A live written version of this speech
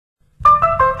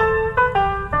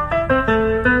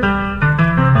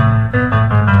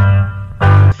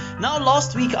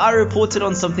last week I reported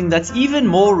on something that's even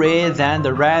more rare than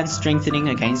the rand strengthening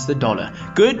against the dollar.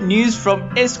 Good news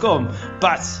from Eskom,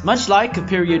 but much like a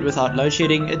period without load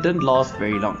shedding, it didn't last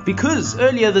very long. Because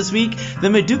earlier this week, the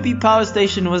Medupi power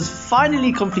station was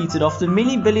finally completed after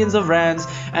many billions of rands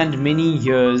and many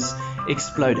years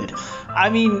exploded. I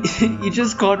mean, you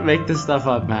just can't make this stuff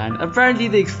up, man. Apparently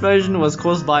the explosion was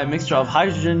caused by a mixture of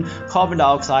hydrogen, carbon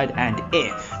dioxide and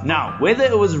air. Now, whether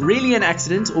it was really an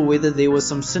accident or whether there was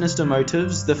some sinister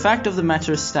motives, the fact of the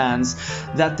matter stands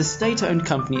that the state-owned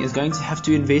company is going to have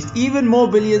to invest even more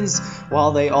billions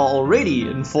while they are already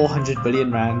in 400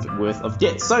 billion rand worth of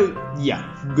debt. So yeah,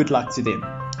 good luck to them.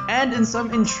 And in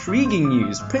some intriguing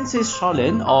news, Princess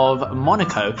Charlene of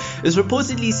Monaco is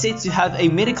reportedly set to have a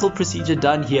medical procedure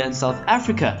done here in South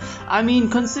Africa. I mean,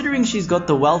 considering she's got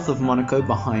the wealth of Monaco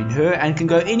behind her and can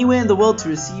go anywhere in the world to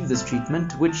receive this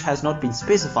treatment, which has not been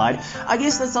specified, I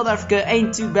guess that South Africa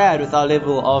ain't too bad with our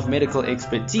level of medical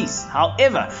expertise.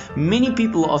 However, many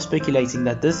people are speculating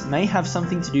that this may have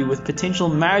something to do with potential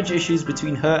marriage issues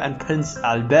between her and Prince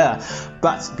Albert.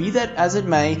 But be that as it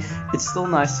may, it's still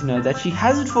nice to know that she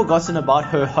hasn't forgotten about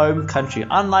her home country,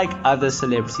 unlike other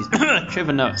celebrities.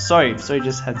 Trevor Noah, sorry,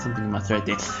 just had something in my throat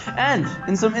there. And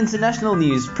in some international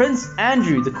news, Prince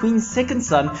Andrew, the Queen's second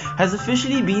son, has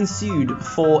officially been sued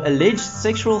for alleged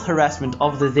sexual harassment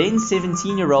of the then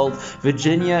 17-year-old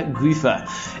Virginia Giuffre.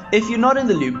 If you're not in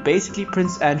the loop, basically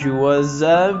Prince Andrew was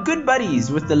good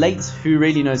buddies with the late, who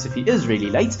really knows if he is really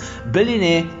late,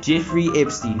 billionaire Jeffrey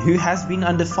Epstein, who has been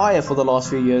under fire for the last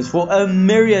few years for a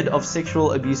myriad of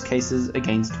sexual abuse cases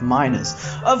against minors.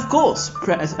 Of course,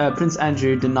 Prince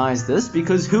Andrew denies this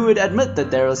because who would admit that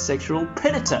they're a sexual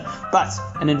predator? But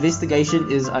an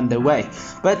investigation is underway.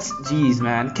 But geez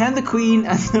man, can the Queen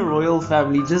and the royal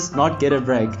family just not get a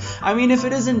break? I mean, if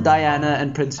it isn't Diana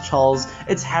and Prince Charles,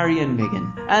 it's Harry and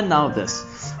Meghan. And now this.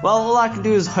 Well, all I can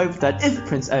do is hope that if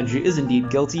Prince Andrew is indeed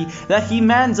guilty, that he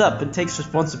mans up and takes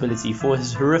responsibility for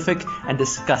his horrific and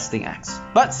disgusting acts.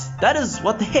 But that is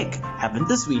what the heck happened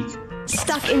this week.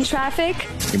 Stuck in traffic?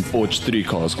 In Porch 3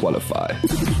 cars qualify.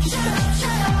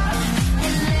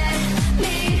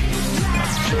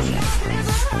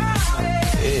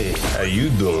 Hey, how you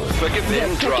doing?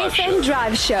 PUKfm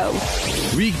Drive Show.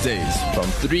 Weekdays from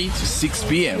 3 to 6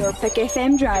 p.m. Your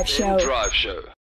PUKfm Drive Show.